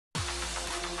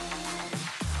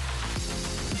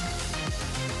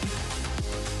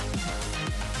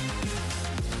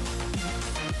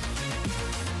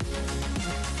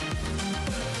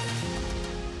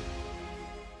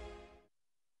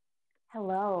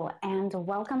Hello, and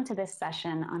welcome to this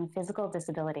session on physical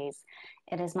disabilities.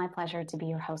 It is my pleasure to be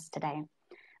your host today.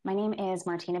 My name is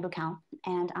Martina Bucal,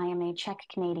 and I am a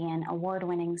Czech-Canadian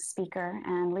award-winning speaker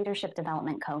and leadership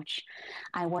development coach.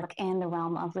 I work in the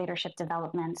realm of leadership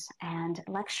development and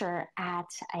lecture at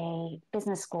a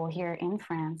business school here in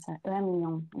France,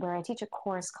 where I teach a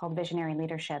course called Visionary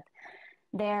Leadership.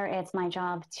 There, it's my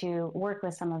job to work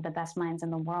with some of the best minds in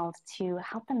the world to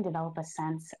help them develop a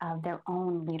sense of their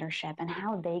own leadership and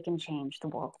how they can change the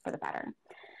world for the better.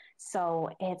 So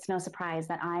it's no surprise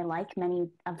that I, like many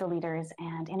of the leaders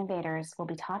and innovators we'll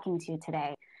be talking to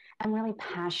today, I'm really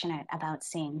passionate about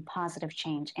seeing positive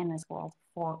change in this world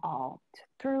for all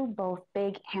through both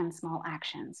big and small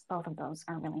actions. Both of those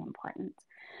are really important.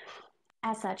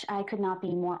 As such, I could not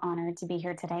be more honored to be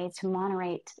here today to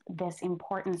moderate this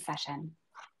important session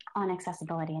on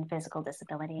accessibility and physical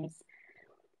disabilities.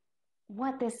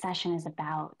 What this session is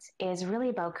about is really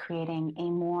about creating a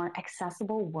more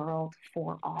accessible world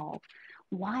for all,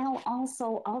 while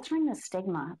also altering the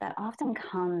stigma that often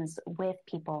comes with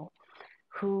people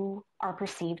who are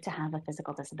perceived to have a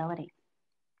physical disability.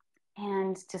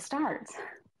 And to start,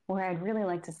 where I'd really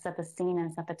like to set the scene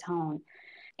and set the tone,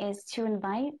 is to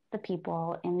invite the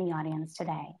people in the audience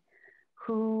today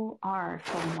who are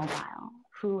fully mobile,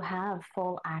 who have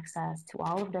full access to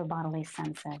all of their bodily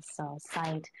senses, so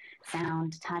sight,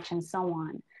 sound, touch, and so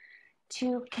on,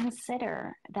 to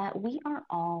consider that we are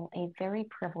all a very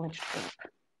privileged group.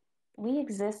 We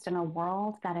exist in a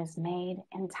world that is made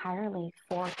entirely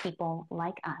for people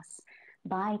like us,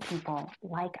 by people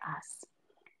like us.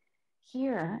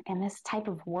 Here, in this type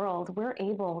of world, we're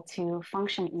able to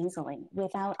function easily,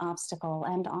 without obstacle,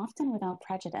 and often without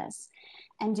prejudice,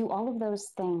 and do all of those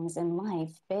things in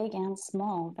life, big and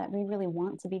small, that we really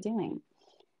want to be doing.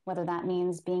 Whether that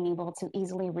means being able to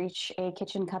easily reach a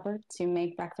kitchen cupboard to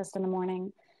make breakfast in the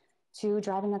morning, to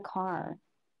driving a car,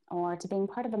 or to being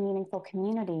part of a meaningful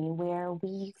community where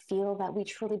we feel that we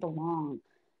truly belong,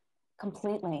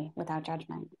 completely without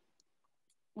judgment.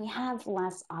 We have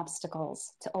less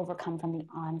obstacles to overcome from the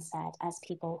onset as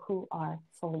people who are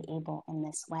fully able in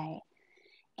this way.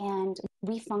 And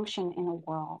we function in a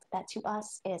world that to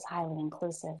us is highly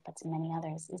inclusive, but to many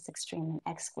others is extremely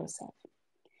exclusive.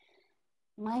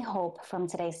 My hope from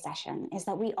today's session is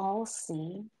that we all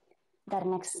see that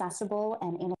an accessible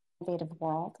and innovative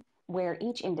world where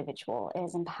each individual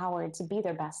is empowered to be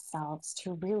their best selves,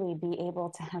 to really be able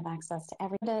to have access to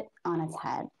every bit on its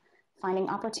head, finding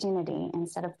opportunity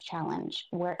instead of challenge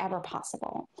wherever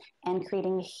possible, and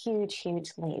creating huge,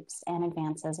 huge leaps and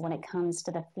advances when it comes to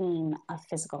the theme of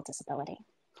physical disability.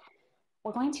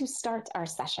 We're going to start our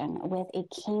session with a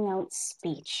keynote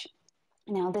speech.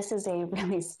 Now, this is a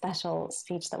really special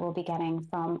speech that we'll be getting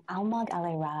from Almog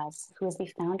Aleyraz, who is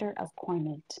the founder of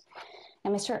Cornate. Now,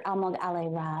 Mr. Almog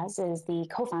Aleyraz is the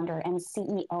co-founder and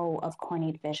CEO of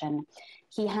Cornate Vision.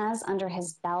 He has under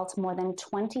his belt more than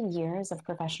 20 years of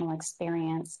professional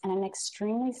experience and an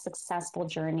extremely successful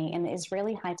journey in the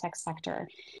Israeli high-tech sector,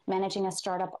 managing a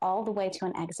startup all the way to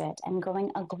an exit and growing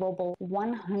a global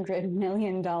 $100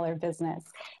 million business.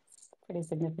 It's pretty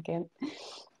significant.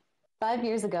 5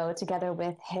 years ago, together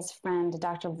with his friend,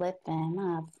 Dr. Litvin,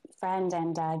 a friend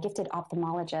and gifted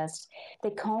ophthalmologist,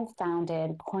 they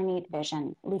co-founded Cornate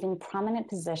Vision, leaving prominent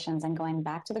positions and going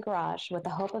back to the garage with the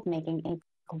hope of making a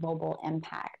global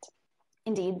impact.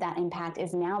 Indeed, that impact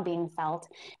is now being felt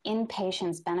in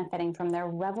patients benefiting from their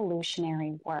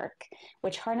revolutionary work,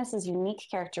 which harnesses unique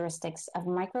characteristics of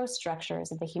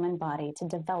microstructures of the human body to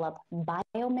develop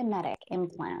biomimetic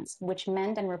implants, which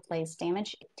mend and replace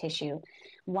damaged tissue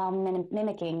while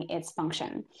mimicking its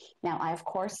function. Now, I, of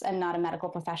course, am not a medical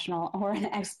professional or an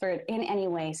expert in any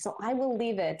way, so I will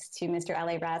leave it to Mr.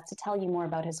 Aleyraz to tell you more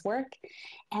about his work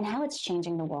and how it's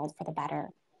changing the world for the better.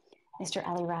 Mr.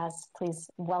 Aleyraz, please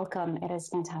welcome. It is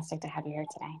fantastic to have you here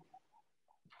today.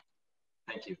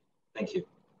 Thank you. Thank you.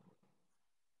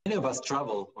 Many of us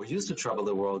travel or used to travel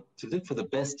the world to look for the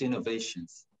best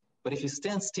innovations. But if you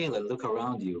stand still and look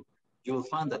around you, you will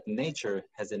find that nature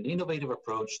has an innovative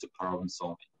approach to problem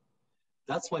solving.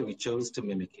 That's why we chose to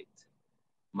mimic it.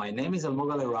 My name is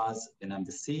Almog Aleyraz, and I'm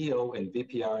the CEO and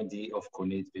VP R&D of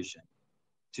Cornate Vision.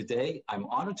 Today, I'm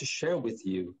honored to share with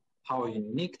you how our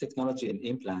unique technology and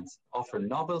implants offer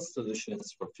novel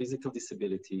solutions for physical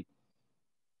disability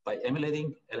by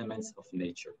emulating elements of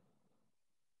nature.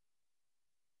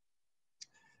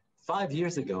 5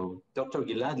 years ago, Dr.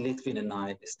 Gilad Litvin and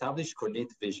I established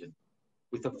Cornate Vision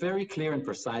with a very clear and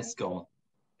precise goal,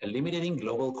 eliminating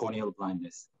global corneal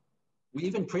blindness. We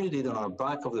even printed it on our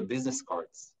back of the business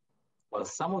cards. While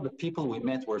some of the people we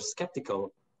met were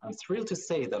skeptical, I'm thrilled to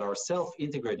say that our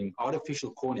self-integrating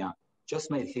artificial cornea just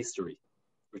made history,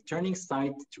 returning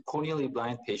sight to corneally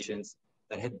blind patients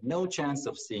that had no chance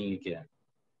of seeing again.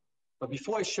 But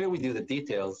before I share with you the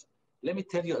details, let me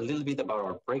tell you a little bit about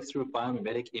our breakthrough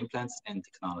biomimetic implants and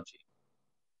technology.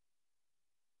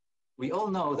 We all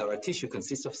know that our tissue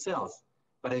consists of cells,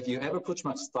 but have you ever put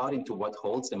much thought into what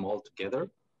holds them all together?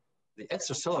 The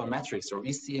extracellular matrix, or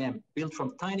ECM, built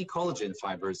from tiny collagen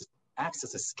fibers, acts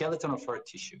as a skeleton of our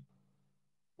tissue.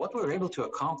 What we're able to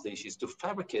accomplish is to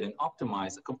fabricate and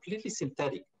optimize a completely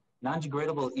synthetic,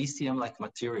 non-degradable ECM-like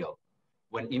material.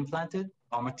 When implanted,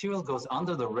 our material goes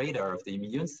under the radar of the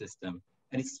immune system,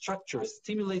 and its structure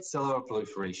stimulates cellular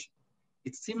proliferation.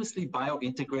 It seamlessly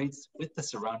biointegrates with the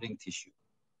surrounding tissue.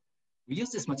 We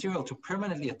use this material to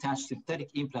permanently attach synthetic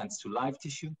implants to live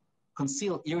tissue,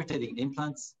 conceal irritating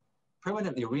implants,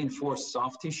 permanently reinforce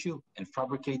soft tissue, and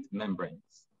fabricate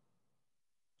membranes.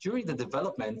 During the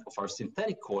development of our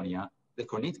synthetic cornea, the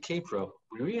Kornit K-Pro,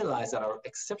 we realized that our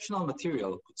exceptional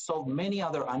material could solve many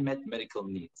other unmet medical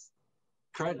needs.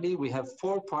 Currently, we have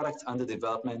 4 products under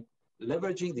development,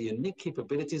 leveraging the unique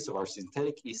capabilities of our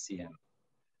synthetic ECM.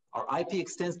 Our IP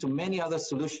extends to many other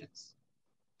solutions.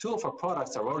 2 of our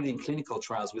products are already in clinical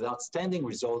trials with outstanding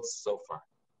results so far.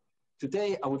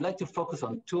 Today, I would like to focus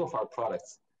on 2 of our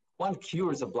products. One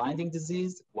cures a blinding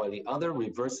disease, while the other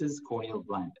reverses corneal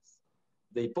blindness.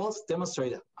 They both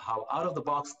demonstrate how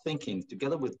out-of-the-box thinking,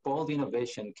 together with bold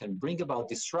innovation, can bring about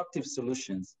disruptive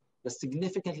solutions that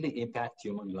significantly impact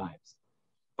human lives.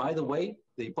 By the way,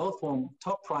 they both won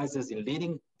top prizes in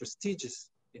leading prestigious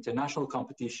international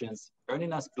competitions,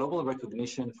 earning us global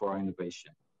recognition for our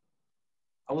innovation.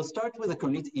 I will start with the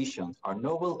Kornit eShunt, our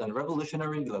novel and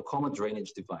revolutionary glaucoma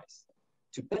drainage device.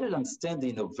 To better understand the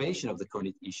innovation of the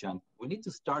Kornit eShunt, we need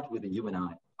to start with the human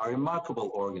eye, our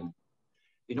remarkable organ.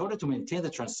 In order to maintain the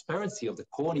transparency of the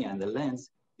cornea and the lens,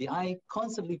 the eye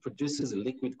constantly produces a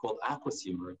liquid called aqueous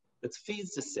humor that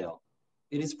feeds the cell.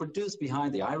 It is produced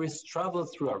behind the iris,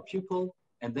 travels through our pupil,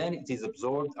 and then it is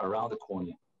absorbed around the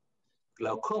cornea.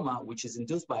 Glaucoma, which is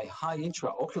induced by high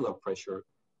intraocular pressure,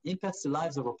 impacts the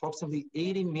lives of approximately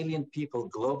 80 million people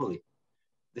globally.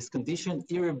 This condition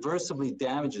irreversibly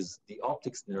damages the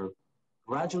optic nerve,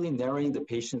 gradually narrowing the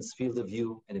patient's field of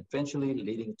view and eventually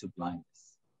leading to blindness.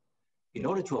 In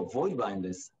order to avoid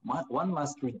blindness, one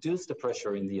must reduce the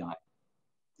pressure in the eye.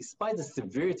 Despite the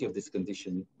severity of this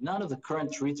condition, none of the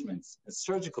current treatments and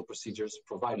surgical procedures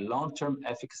provide long-term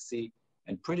efficacy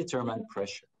and predetermined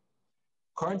pressure.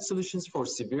 Current solutions for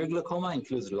severe glaucoma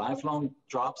include lifelong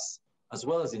drops, as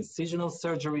well as incisional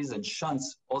surgeries and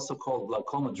shunts, also called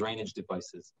glaucoma drainage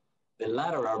devices. The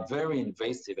latter are very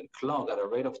invasive and clog at a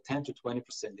rate of 10 to 20%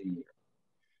 a year.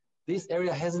 This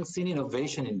area hasn't seen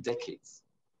innovation in decades.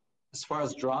 As far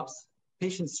as drops,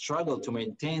 patients struggle to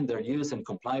maintain their use and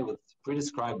comply with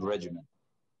prescribed regimen.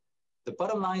 The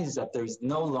bottom line is that there is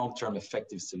no long-term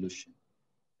effective solution.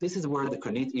 This is where the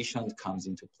Kornit eShunt comes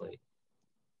into play.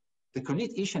 The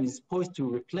Kornit eShunt is poised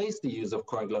to replace the use of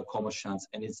current glaucoma shunts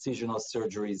and incisional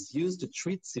surgeries used to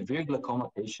treat severe glaucoma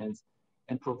patients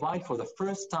and provide for the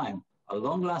first time a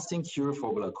long-lasting cure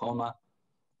for glaucoma.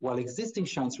 While existing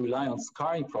shunts rely on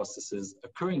scarring processes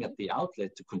occurring at the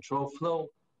outlet to control flow,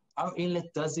 our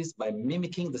inlet does this by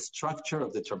mimicking the structure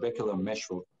of the trabecular mesh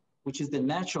rope, which is the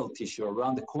natural tissue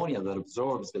around the cornea that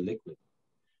absorbs the liquid.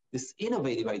 This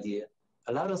innovative idea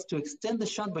allowed us to extend the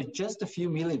shunt by just a few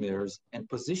millimeters and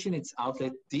position its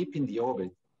outlet deep in the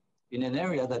orbit, in an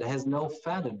area that has no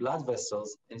fat and blood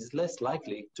vessels and is less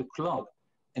likely to clog,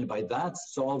 and by that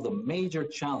solve the major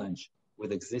challenge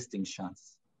with existing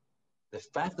shunts. The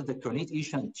fact that the Kornit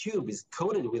eShunt tube is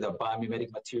coated with a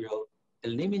biomimetic material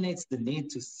eliminates the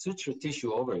need to suture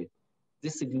tissue over it.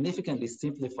 This significantly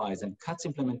simplifies and cuts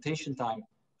implementation time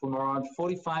from around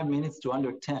 45 minutes to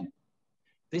under 10.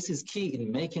 This is key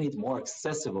in making it more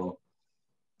accessible.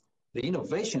 The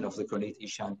innovation of the Kornit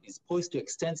eShunt is poised to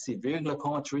extend severe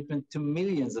glaucoma treatment to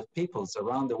millions of people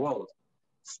around the world,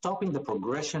 stopping the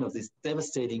progression of this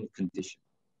devastating condition.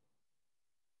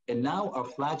 And now our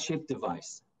flagship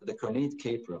device, the Kornit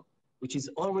K-Pro, which is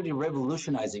already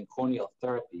revolutionizing corneal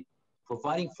therapy,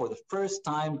 providing for the first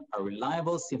time a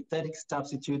reliable synthetic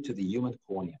substitute to the human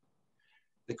cornea.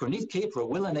 The Kornit K-Pro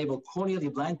will enable corneally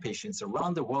blind patients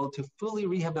around the world to fully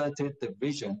rehabilitate their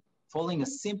vision following a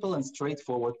simple and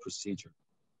straightforward procedure.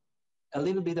 A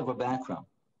little bit of a background.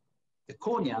 The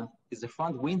cornea is the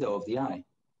front window of the eye.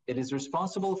 It is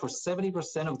responsible for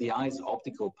 70% of the eye's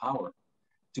optical power.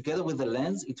 Together with the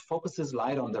lens, it focuses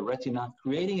light on the retina,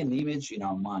 creating an image in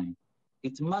our mind.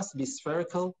 It must be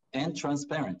spherical and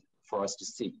transparent for us to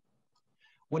see.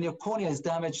 When your cornea is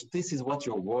damaged, this is what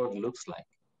your world looks like.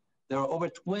 There are over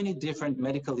 20 different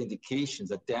medical indications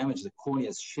that damage the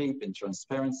cornea's shape and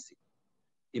transparency.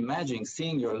 Imagine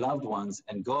seeing your loved ones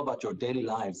and go about your daily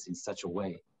lives in such a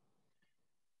way.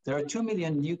 There are 2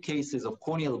 million new cases of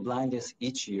corneal blindness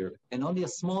each year, and only a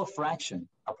small fraction,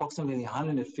 approximately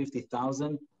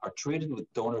 150,000, are treated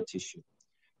with donor tissue.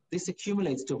 This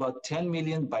accumulates to about 10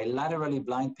 million bilaterally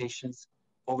blind patients,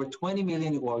 over 20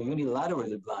 million who are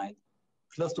unilaterally blind,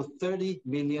 close to 30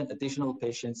 million additional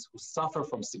patients who suffer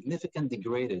from significant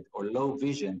degraded or low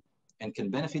vision and can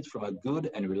benefit from a good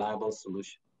and reliable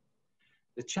solution.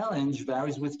 The challenge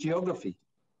varies with geography.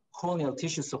 Corneal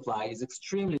tissue supply is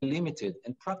extremely limited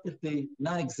and practically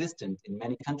non-existent in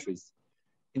many countries.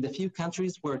 In the few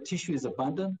countries where tissue is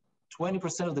abundant,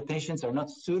 20% of the patients are not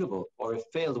suitable or have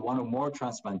failed one or more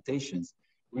transplantations,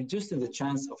 reducing the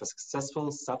chance of a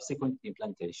successful subsequent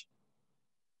implantation.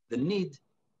 The need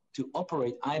to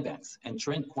operate eye bags and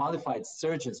train qualified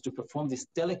surgeons to perform this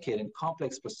delicate and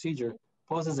complex procedure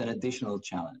poses an additional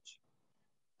challenge.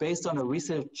 Based on a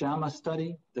recent JAMA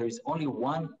study, there is only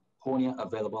one cornea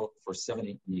available for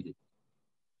 70 needed.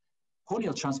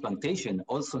 Corneal transplantation,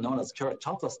 also known as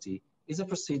keratoplasty, is a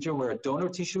procedure where a donor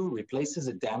tissue replaces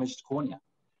a damaged cornea.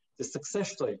 The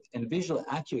success rate and visual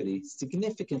acuity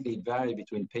significantly vary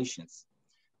between patients.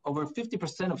 Over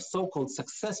 50% of so-called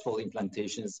successful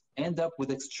implantations end up with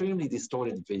extremely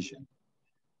distorted vision.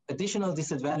 Additional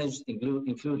disadvantages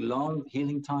include long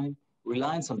healing time,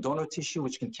 reliance on donor tissue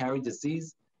which can carry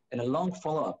disease, and a long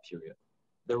follow-up period.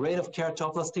 The rate of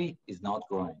keratoplasty is not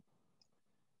growing.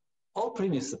 All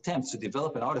previous attempts to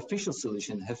develop an artificial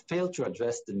solution have failed to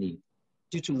address the need.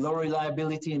 Due to low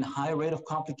reliability and high rate of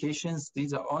complications,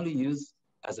 these are only used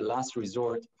as a last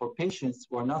resort for patients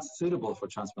who are not suitable for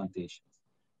transplantations.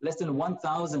 Less than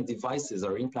 1,000 devices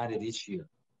are implanted each year.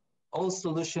 All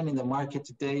solutions in the market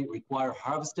today require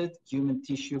harvested human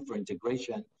tissue for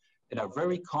integration and are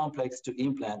very complex to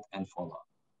implant and follow up.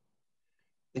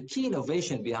 The key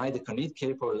innovation behind the Cornea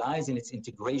K-Pro lies in its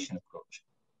integration approach.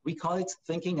 We call it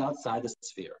thinking outside the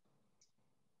sphere.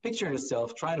 Picture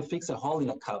yourself trying to fix a hole in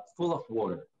a cup full of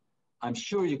water. I'm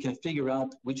sure you can figure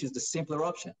out which is the simpler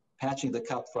option, patching the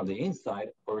cup from the inside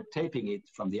or taping it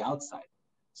from the outside.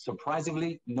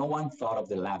 Surprisingly, no one thought of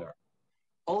the latter.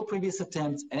 All previous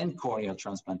attempts and corneal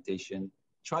transplantation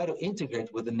try to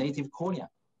integrate with the native cornea,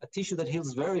 a tissue that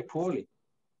heals very poorly.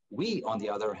 We, on the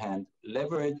other hand,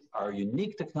 leverage our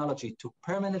unique technology to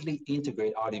permanently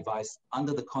integrate our device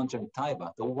under the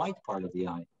conjunctiva, the white part of the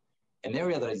eye, an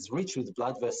area that is rich with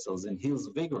blood vessels and heals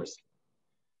vigorously.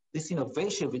 This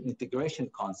innovative integration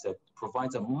concept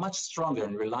provides a much stronger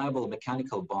and reliable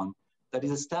mechanical bond that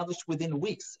is established within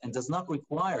weeks and does not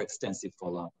require extensive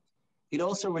follow-up. It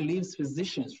also relieves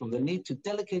physicians from the need to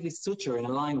delicately suture and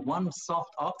align one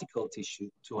soft optical tissue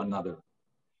to another.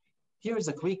 Here is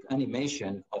a quick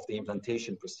animation of the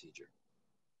implantation procedure.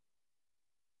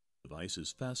 The device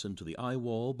is fastened to the eye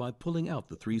wall by pulling out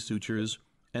the 3 sutures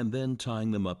and then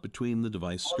tying them up between the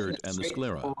device skirt and the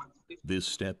sclera. This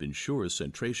step ensures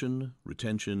centration,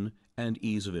 retention, and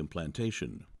ease of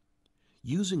implantation.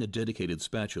 Using a dedicated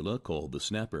spatula called the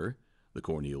snapper, the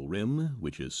corneal rim,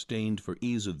 which is stained for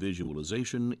ease of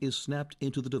visualization, is snapped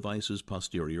into the device's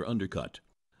posterior undercut.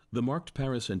 The marked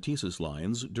paracentesis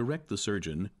lines direct the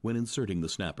surgeon when inserting the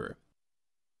snapper.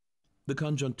 The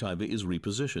conjunctiva is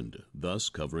repositioned, thus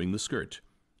covering the skirt,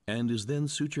 and is then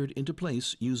sutured into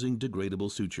place using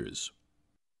degradable sutures.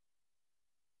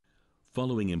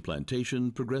 Following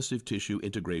implantation, progressive tissue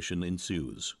integration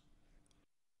ensues.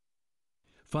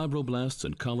 Fibroblasts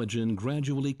and collagen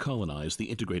gradually colonize the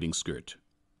integrating skirt.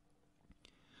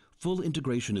 Full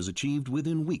integration is achieved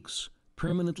within weeks,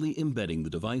 permanently embedding the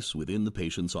device within the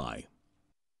patient's eye.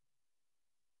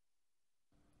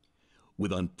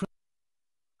 With The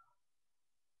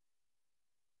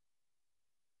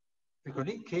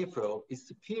Cornea K-Pro is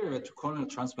superior to corneal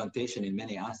transplantation in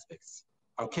many aspects.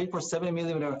 Our K-Pro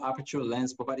 7mm aperture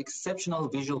lens provides exceptional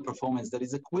visual performance that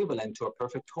is equivalent to a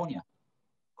perfect cornea.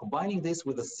 Combining this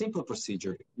with a simple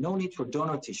procedure, no need for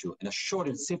donor tissue, and a short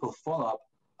and simple follow-up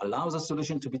allows a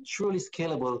solution to be truly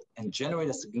scalable and generate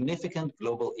a significant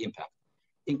global impact,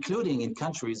 including in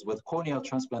countries where corneal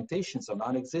transplantations are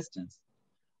non-existent.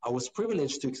 I was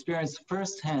privileged to experience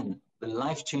firsthand the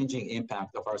life-changing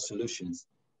impact of our solutions,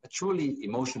 a truly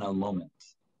emotional moment.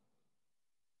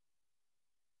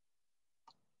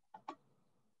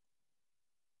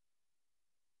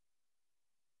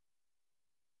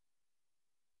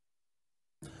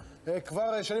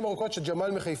 כבר שנים ארוכות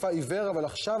שג'מאל מחיפה עיוור, אבל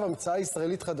עכשיו המצאה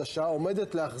ישראלית חדשה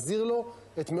עומדת להחזיר לו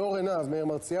את מאור עיניו. מאיר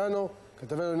מרציאנו,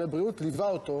 כתבנו לענייני בריאות, ליווה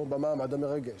אותו במעמד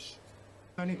המרגש.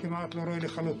 אני כמעט לא רואה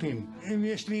לחלוטין. אם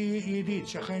יש לי ידיד,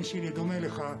 שכן שלי דומה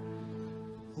לך,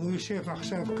 הוא יושב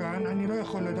עכשיו כאן, אני לא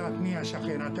יכול לדעת מי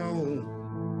השכן, אתה או הוא.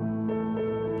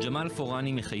 ג'מאל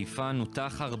פורני מחיפה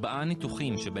נותח 4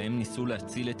 ניתוחים שבהם ניסו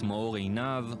להציל את מאור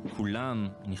עיניו, כולם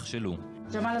נכשלו.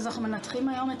 ג'מאל, אז אנחנו מנתחים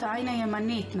היום את העין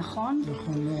הימנית, נכון?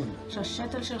 נכון מאוד.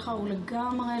 שהשתל שלך הוא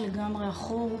לגמרי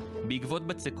אחור. בעקבות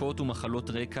בצקות ומחלות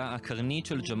רקע, הקרנית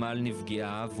של ג'מאל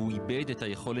נפגעה והוא איבד את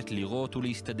היכולת לראות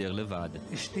ולהסתדר לבד.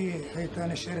 אשתי הייתה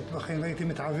נשארת בכם והייתי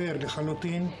מתעבר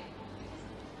לחלוטין.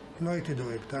 לא הייתי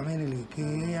דואג, תאמיני לי, כי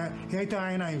היא הייתה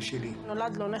העיניים שלי.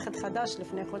 נולד לו נכד חדש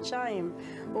לפני חודשיים.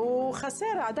 הוא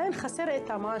עדיין חסר את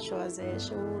המשהו הזה,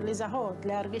 שהוא לזהות,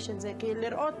 להרגיש את זה, כי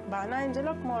לראות בעיניים זה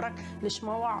לא כמו רק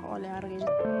לשמוע או להרגיש.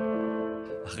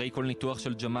 אחרי כל ניתוח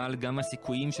של ג'מאל, גם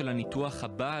הסיכויים של הניתוח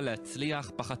הבא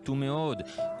להצליח פחתו מאוד.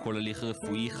 כל הליך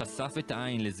רפואי חשף את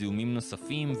העין לזיהומים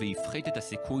נוספים והפחית את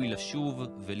הסיכוי לשוב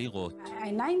ולראות.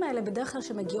 העיניים האלה בדרך כלל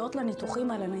שמגיעות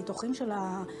לניתוחים האלה, לניתוחים של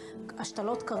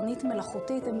השתלות קרנית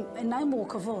מלאכותית, הן עיניים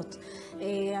מורכבות.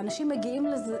 אנשים מגיעים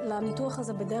לניתוח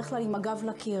הזה בדרך כלל עם הגב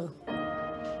לקיר.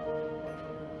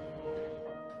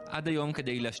 עד היום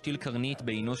כדי להשתיל קרנית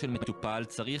בעינו של מטופל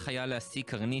צריך היה להשיג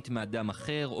קרנית מאדם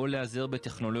אחר או להיעזר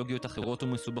בטכנולוגיות אחרות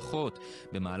ומסובכות.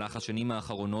 במהלך השנים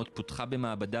האחרונות פותחה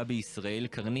במעבדה בישראל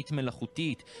קרנית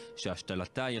מלאכותית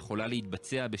שהשתלתה יכולה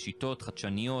להתבצע בשיטות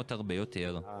חדשניות הרבה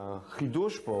יותר.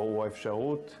 החידוש פה הוא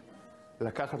האפשרות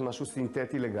לקחת משהו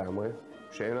סינתטי לגמרי,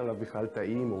 שאין עליו בכלל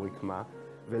תאים או רקמה,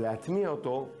 ולהטמיע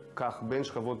אותו כך בין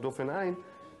שכבות דופן עין,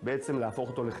 בעצם להפוך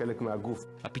אותו לחלק מהגוף.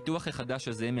 הפיתוח החדש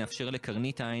הזה מאפשר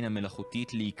לקרנית העין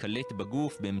המלאכותית להיקלט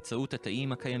בגוף באמצעות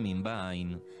התאים הקיימים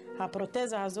בעין.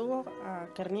 הפרוטזה הזו,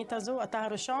 הקרנית הזו, אתה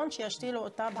הראשון שישתילו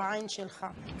אותה בעין שלך.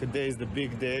 Today is the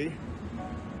big day.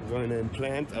 We're going to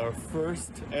implant our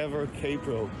first ever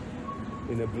K-Pro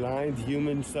in a blind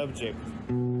human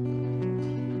subject.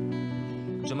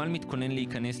 ג'מאל מתכונן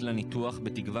להיכנס לניתוח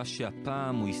בתקווה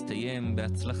שהפעם הוא יסתיים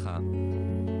בהצלחה.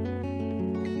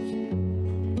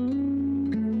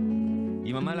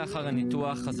 יממה לאחר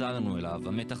הניתוח חזרנו אליו.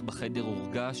 המתח בחדר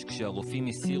הורגש כשהרופאים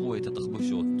הסירו את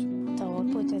התחבושות. אתה רואה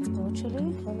פה את האצבעות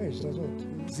שלי? 5, זאת.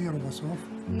 0 בסוף.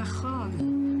 נכון,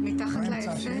 מתחת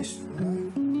לאפס.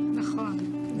 נכון.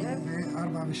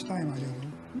 ו4 ו2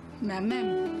 עלינו.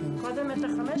 מהמם. קודם את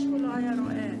ה5 הוא לא היה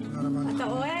רואה. אתה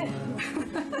רואה?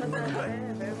 אתה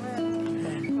רואה, באמת.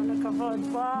 כל הכבוד,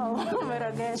 וואו,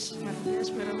 מרגש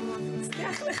ברמות.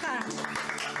 הצליח לך.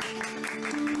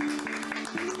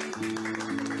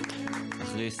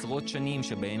 אחרי עשרות שנים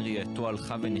שבהן ראייתו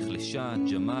הלכה ונחלשה,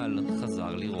 ג'מאל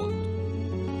חזר לראות.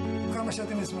 כמה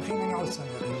שאתם מסמכים אני עוד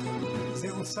שמח.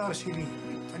 זה אוצר שלי.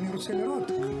 אני רוצה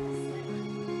לראות.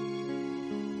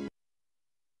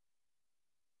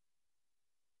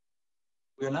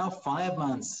 We are now 5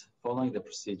 months following the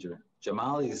procedure.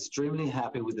 Jamal is extremely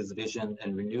happy with his vision and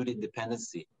renewed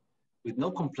independency, with no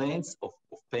complaints of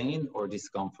pain or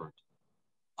discomfort.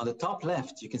 On the top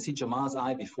left, you can see Jamal's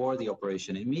eye before the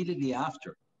operation. Immediately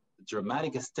after, the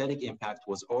dramatic aesthetic impact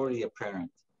was already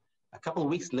apparent. A couple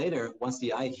of weeks later, once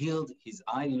the eye healed, his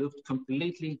eye looked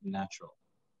completely natural.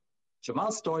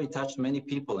 Jamal's story touched many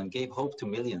people and gave hope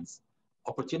to millions.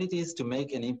 Opportunities to make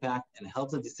an impact and help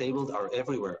the disabled are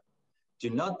everywhere. Do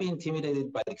not be intimidated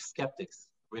by the skeptics.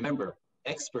 Remember,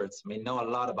 experts may know a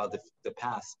lot about the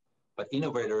past, but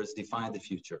innovators define the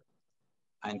future.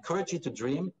 I encourage you to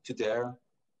dream, to dare,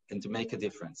 and to make a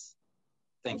difference.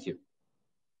 Thank you.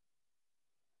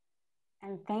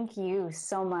 And thank you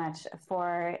so much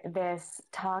for this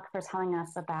talk, for telling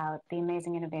us about the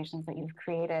amazing innovations that you've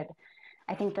created.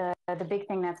 I think the big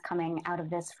thing that's coming out of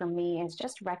this for me is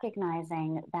just recognizing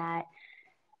that,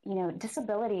 you know,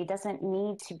 disability doesn't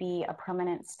need to be a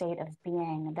permanent state of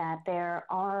being, that there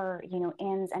are, you know,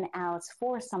 ins and outs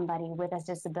for somebody with a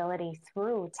disability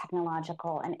through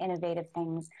technological and innovative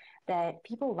things, that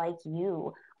people like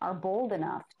you are bold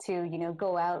enough to, you know,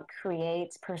 go out,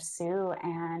 create, pursue,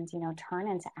 and, you know, turn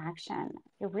into action.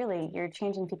 You're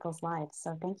changing people's lives. So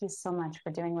thank you so much for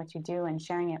doing what you do and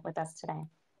sharing it with us today.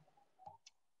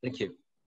 Thank you.